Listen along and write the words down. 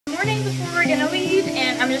morning before we're gonna leave,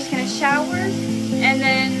 and I'm just gonna shower, and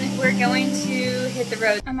then we're going to hit the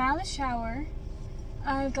road. I'm out of the shower.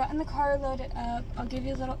 I've gotten the car loaded up. I'll give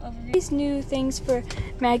you a little overview. These new things for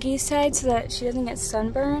Maggie's side so that she doesn't get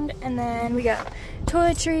sunburned. And then we got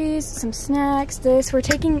toiletries, some snacks, this. We're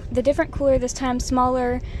taking the different cooler this time,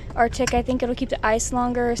 smaller Arctic. I think it'll keep the ice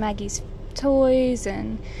longer. Maggie's toys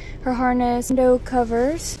and her harness, window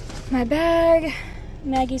covers, my bag,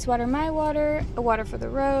 Maggie's water, my water, a water for the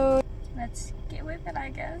road. Let's get with it, I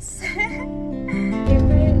guess.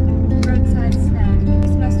 Favorite roadside snack,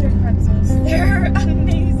 these mustard pretzels. They're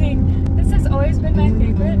amazing. This has always been my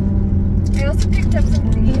favorite. I also picked up some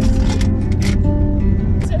of these.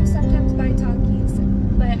 So sometimes buy Takis,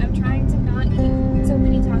 but I'm trying to not eat so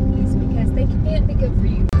many Takis because they can't be good for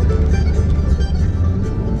you.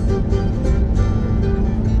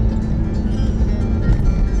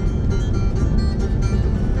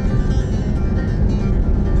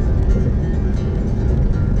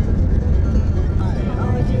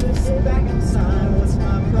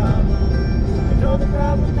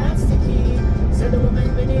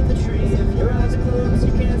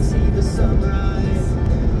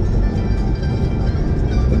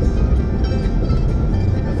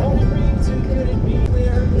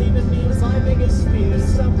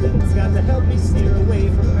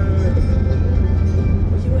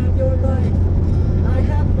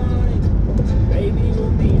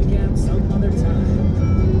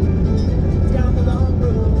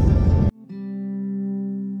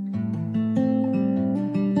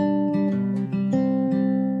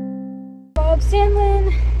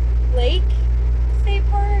 Sandlin Lake State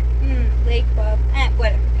Park? Lake Bob.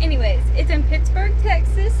 Whatever. Anyways, it's in Pittsburg,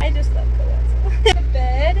 Texas. I just love Coetzel. The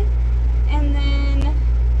bed, and then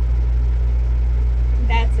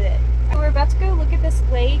that's it. So we're about to go look at this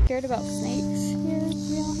lake. Scared about snakes here, to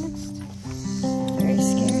be honest. Very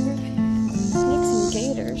scared of snakes and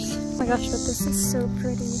gators. Oh my gosh, but this is so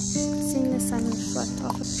pretty. Seeing the sun reflect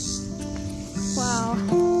off of it. Wow.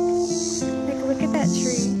 Like, look at that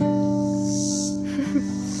tree.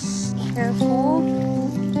 Careful.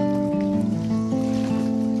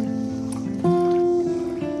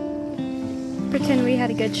 Pretend we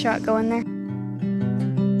had a good shot going there.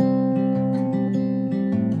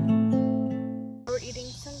 We're eating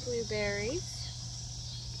some blueberries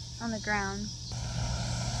on the ground.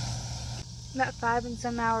 That 5 and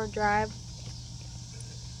some hour drive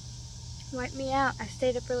wiped me out. I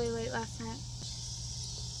stayed up really late last night.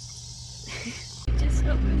 Just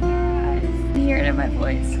open your eyes. You hear it in my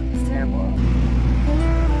voice. It's terrible.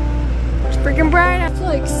 It's freaking bright. It's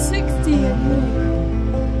like 60 at night.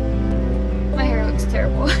 My hair looks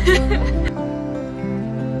terrible.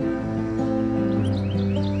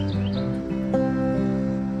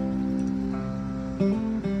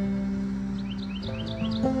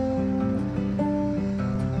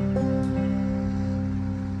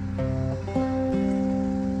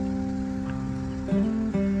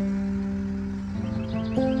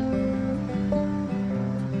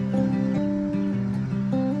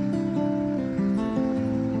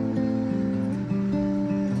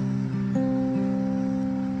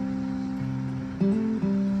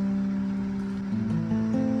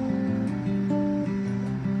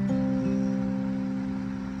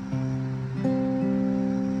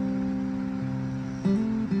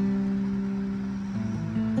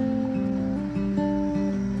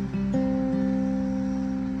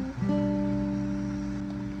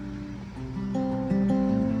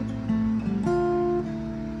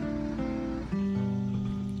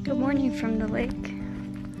 Good morning from the lake.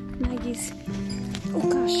 Maggie's, oh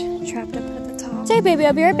gosh, trapped up at the top. Say baby,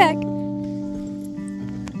 I'll be right back.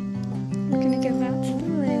 We're gonna go out to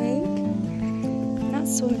the lake. I'm not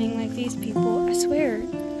swimming like these people, I swear.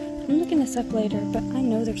 I'm looking this up later, but I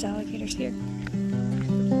know there's alligators here.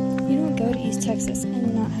 You don't go to East Texas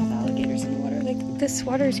and not have alligators in the water. Like, this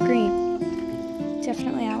water is green.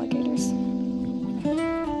 Definitely alligators.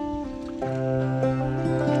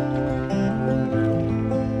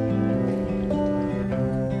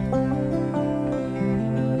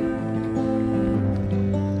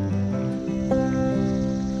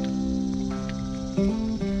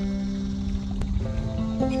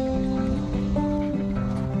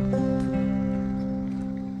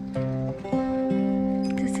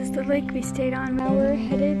 Lake we stayed on. Now we're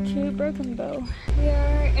headed to Broken Bow. We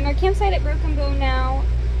are in our campsite at Broken Bow now.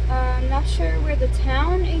 I'm not sure where the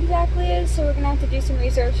town exactly is, so we're gonna have to do some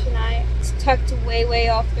research tonight. It's tucked way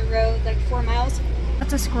off the road, like 4 miles.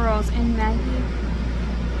 Lots of squirrels, and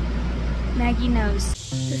Maggie knows.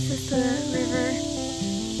 This is the river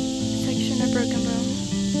section of Broken Bow.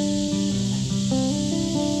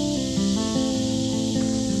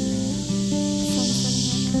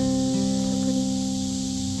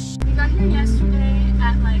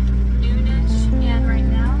 at like noonish, and right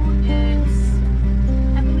now it's,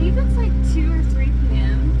 I believe it's like 2 or 3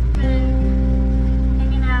 p.m. Been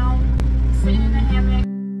hanging out, sitting in a hammock.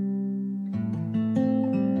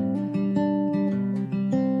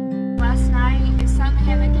 Last night I sat in the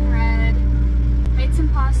hammock and read, made some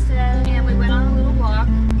pasta, and we went on a little walk,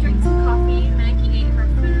 drank some coffee. Maggie ate her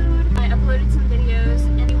food. I uploaded some videos,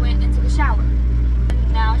 and we went into the shower.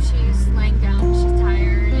 And now she's laying down, she's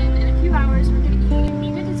tired, and in a few hours we're gonna eat. We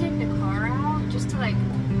needed to take the car out just to like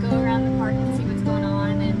go around the park and see what's going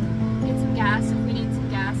on and get some gas if we need some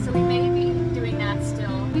gas. So we may be doing that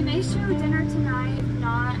still. We may show dinner tonight. If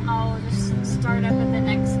not, I'll just start up at the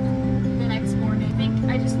next morning. I think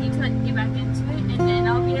I just need to like get back into it, and then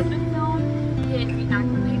I'll be able to film, get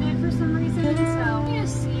reacclimated for some reason. So I'm gonna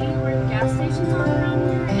see where the gas stations are around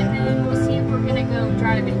here, and then we'll see if we're gonna go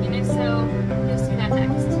driving. And if so, you'll see that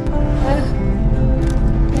next.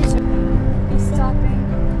 He's stopping.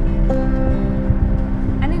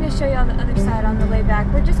 I need to show y'all the other side on the way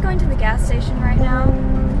back. We're just going to the gas station right now.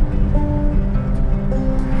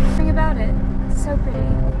 Think about it. It's so pretty.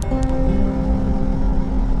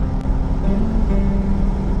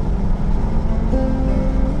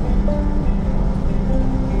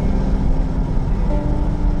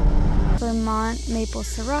 Vermont maple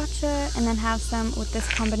sriracha, and then have some with this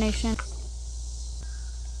combination.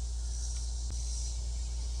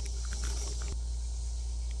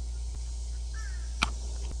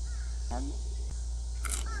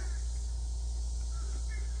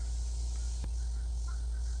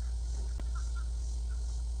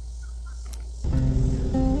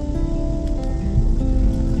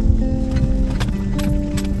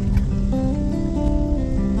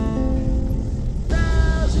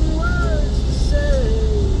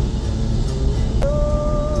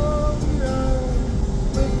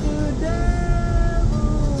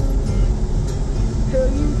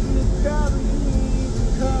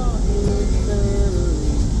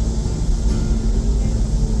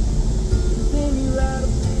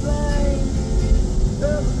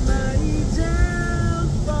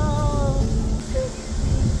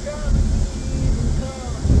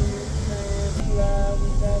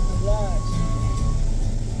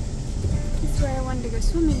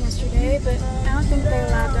 Swimming yesterday, but I don't think they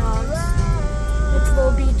allow dogs. It's a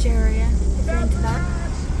little beach area, if you're into that.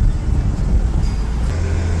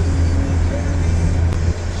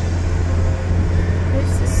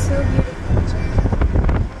 This is so beautiful.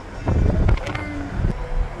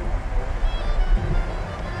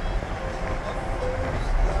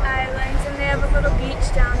 Islands, and they have a little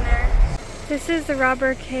beach down there. This is the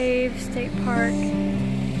Robber Cave State Park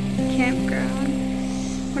campground.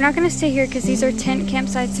 We're not going to stay here because these are tent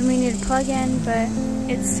campsites and we need to plug in, but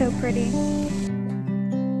it's so pretty.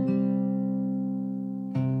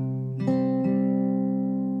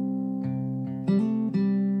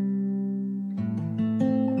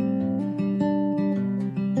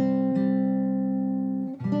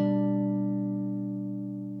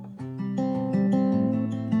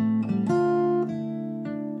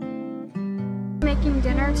 Making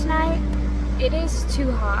dinner tonight. It is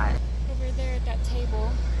too hot. Over there at that table.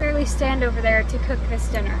 Barely stand over there to cook this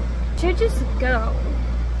dinner. Should just go.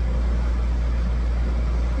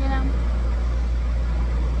 You know?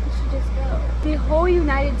 We should just go. The whole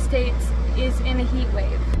United States is in a heat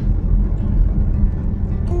wave.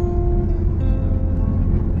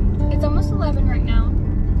 It's almost 11 right now.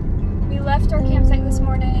 We left our campsite this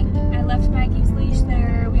morning. I left Maggie's leash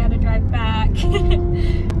there. We had to drive back.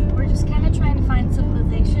 We're just kind of trying to find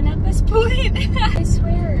civilization at this point. I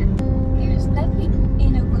swear, there's nothing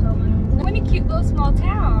in Oklahoma. I want a cute little small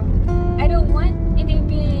town. I don't want any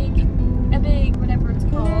big, whatever it's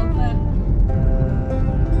called, but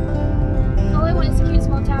all I want is a cute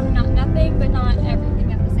small town and not nothing, but not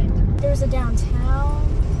everything at the same time. There's a downtown.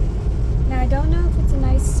 Now, I don't know if it's a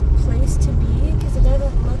nice place to be, because it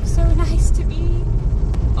doesn't look so nice to be.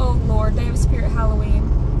 Oh Lord, they have Spirit Halloween.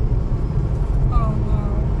 Oh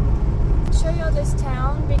no. I'll show y'all this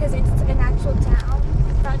town because it's an actual town,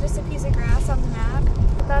 not just a piece of grass on the map.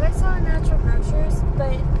 I thought I saw a Natural Grocers,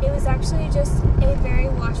 but it was actually just a very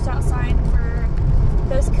washed out sign for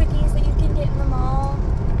those cookies that you can get in the mall.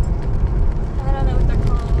 I don't know what they're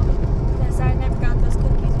called, because I never got those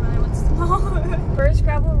cookies when I went to the mall. First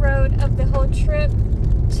gravel road of the whole trip,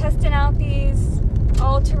 testing out these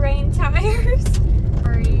all-terrain tires.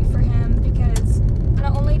 Sorry for him, because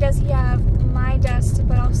not only does he have my dust,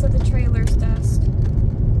 but also the trailer's dust.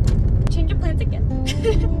 Change of plans again.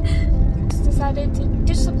 Just decided to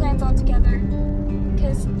ditch the plans altogether,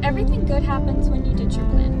 because everything good happens when you ditch your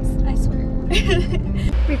plans, I swear.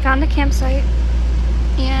 We found a campsite,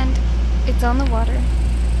 and it's on the water.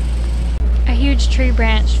 A huge tree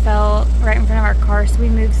branch fell right in front of our car, so we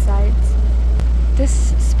moved sides.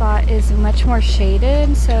 This spot is much more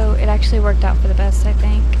shaded, so it actually worked out for the best, I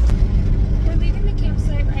think. We're leaving the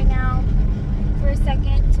campsite right now for a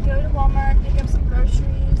second to go to Walmart, pick up some groceries.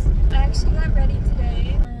 I actually got ready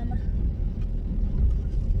today.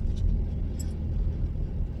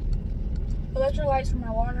 Electrolytes for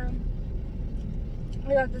my water.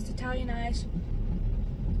 I got this Italian ice.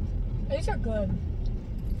 These are good.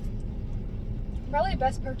 Probably the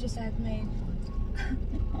best purchase I've made.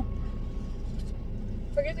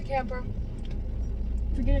 Forget the camper.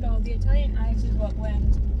 Forget it all. The Italian ice is what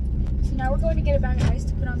wins. So now we're going to get a bag of ice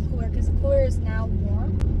to put on the cooler because the cooler is now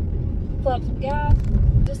warm. Fill up some gas.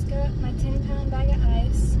 Just got my 10-pound bag of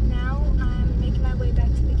ice. Now I'm making my way back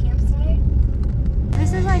to the campsite.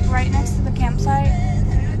 This is like right next to the campsite,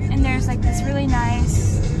 and there's like this really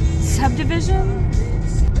nice subdivision.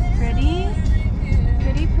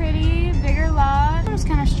 Pretty, bigger lot. It was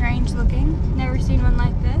kind of strange looking. Never seen one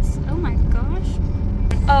like this. Oh my gosh.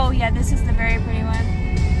 Oh yeah, this is the very pretty one.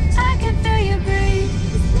 I can feel you breathe,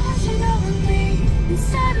 it's washing over me, and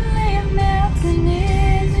suddenly I'm melting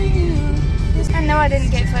into you. I know I didn't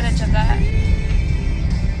get footage of that.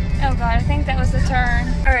 Oh god, I think that was the turn.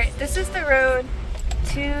 Alright, this is the road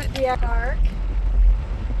to the park.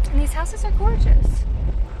 And these houses are gorgeous.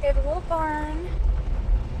 They have a little barn.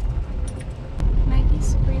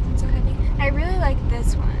 Maggie's breathing so heavy. I really like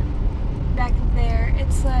this one back there.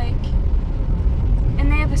 It's like,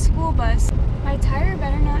 and they have a school bus. My tire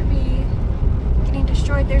better not be getting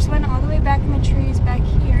destroyed. There's one all the way back in the trees back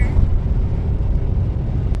here.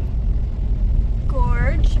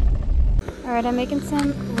 Gorge. Alright, I'm making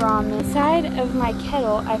some ramen. Inside of my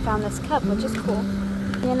kettle, I found this cup, which is cool.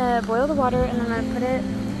 I'm gonna boil the water and then I'm gonna put it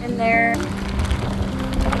in there.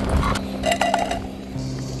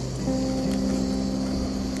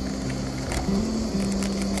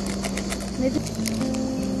 Maybe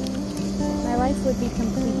my life would be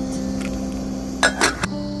complete.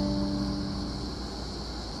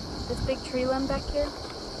 This big tree limb back here.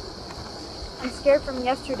 I'm scared from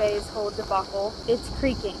yesterday's whole debacle. It's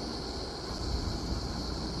creaking.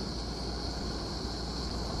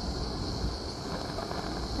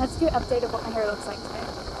 Let's do an update of what my hair looks like today.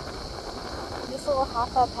 This little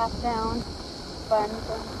half up, half down bun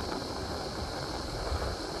thing.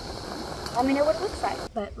 Let me know what it looks like.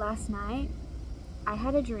 But last night, I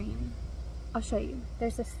had a dream. I'll show you.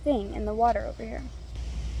 There's this thing in the water over here.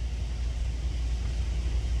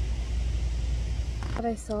 But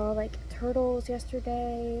I saw like turtles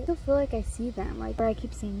yesterday. I still feel like I see them, like where I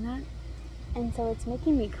keep seeing that. And so it's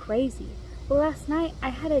making me crazy. Well, last night I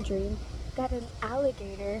had a dream that an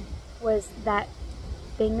alligator was that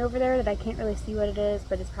thing over there that I can't really see what it is,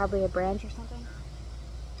 but it's probably a branch or something.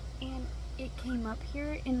 And it came up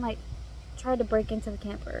here and like tried to break into the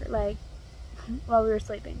camper, like while we were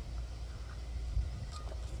sleeping.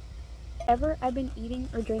 Whatever I've been eating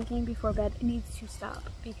or drinking before bed, it needs to stop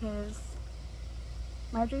because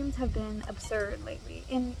my dreams have been absurd lately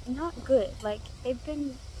and not good. Like, they've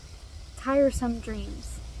been tiresome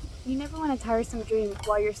dreams. You never want a tiresome dream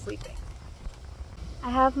while you're sleeping. I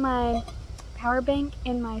have my power bank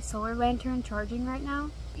and my solar lantern charging right now.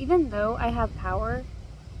 Even though I have power,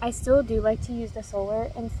 I still do like to use the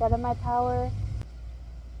solar instead of my power.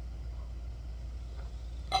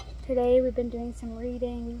 Today we've been doing some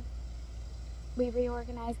reading. We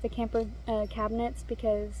reorganized the camper cabinets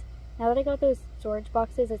because now that I got those storage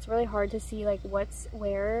boxes, it's really hard to see like what's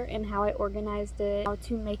where and how I organized it, how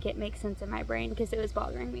to make it make sense in my brain because it was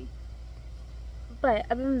bothering me. But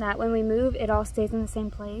other than that, when we move, it all stays in the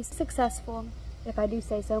same place. Successful, if I do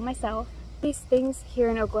say so myself. These things here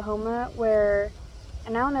in Oklahoma where,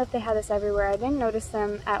 and I don't know if they have this everywhere, I didn't notice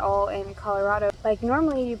them at all in Colorado. Like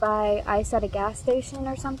normally you buy ice at a gas station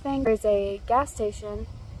or something. There's a gas station,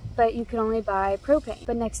 but you could only buy propane.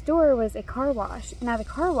 But next door was a car wash. Now the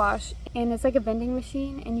car wash, and it's like a vending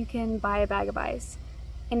machine and you can buy a bag of ice.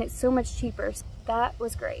 And it's so much cheaper. So that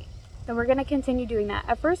was great. So we're gonna continue doing that.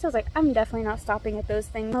 At first I was like, I'm definitely not stopping at those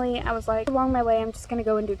things. Finally, I was like, along my way, I'm just gonna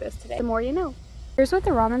go and do this today. The more you know. Here's what the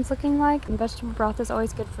ramen's looking like. And vegetable broth is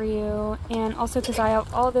always good for you. And also because I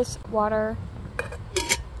have all this water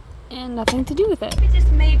and nothing to do with it.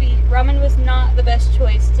 Just maybe, ramen was not the best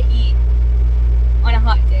choice to eat on a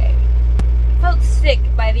hot day. I felt sick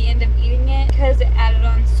by the end of eating it because it added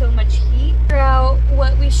on so much heat. Figure out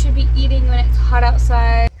what we should be eating when it's hot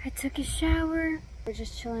outside. I took a shower. We're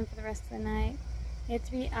just chilling for the rest of the night. We have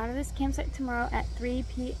to be out of this campsite tomorrow at 3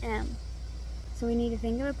 p.m. So we need to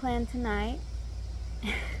think of a plan tonight.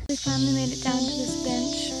 We finally made it down to this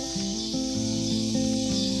bench.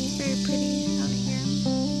 Very pretty out here.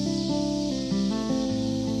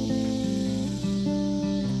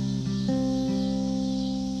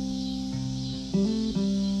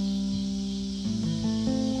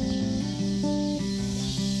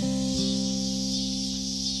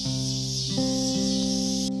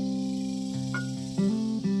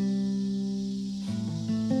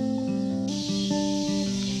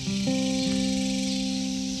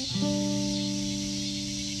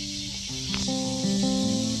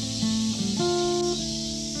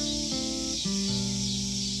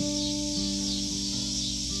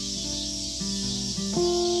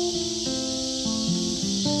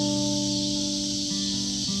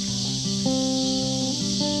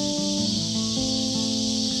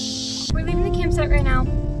 set right now.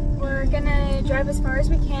 We're gonna drive as far as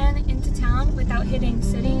we can into town without hitting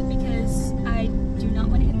city because I do not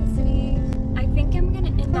want to hit the city. I think I'm gonna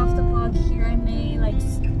end off the vlog here. I may like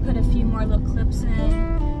put a few more little clips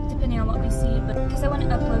in depending on what we see, but because I want to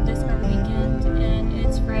upload this by the weekend and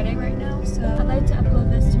it's Friday right now, so I'd like to upload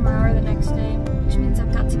this tomorrow or the next day, which means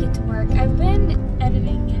I've got to get to work. I've been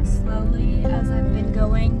editing it slowly as I've been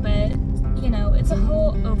going, but you know, it's a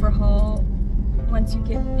whole overhaul once you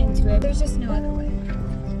get into it. There's just no other way.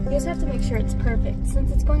 You just have to make sure it's perfect.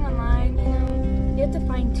 Since it's going online, you know, you have to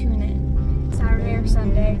fine tune it Saturday or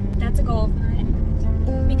Sunday. That's a goal of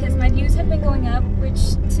mine. Because my views have been going up,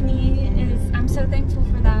 which to me is, I'm so thankful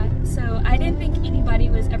for that. So I didn't think anybody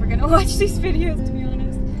was ever gonna watch these videos, to be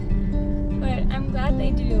honest. But I'm glad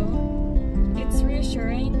they do. It's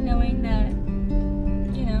reassuring knowing that,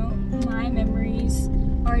 you know, my memories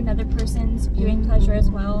are another person's viewing pleasure as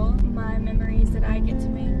well. My memories that I get to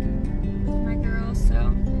make with my girls,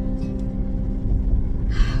 so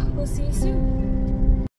we'll see you soon.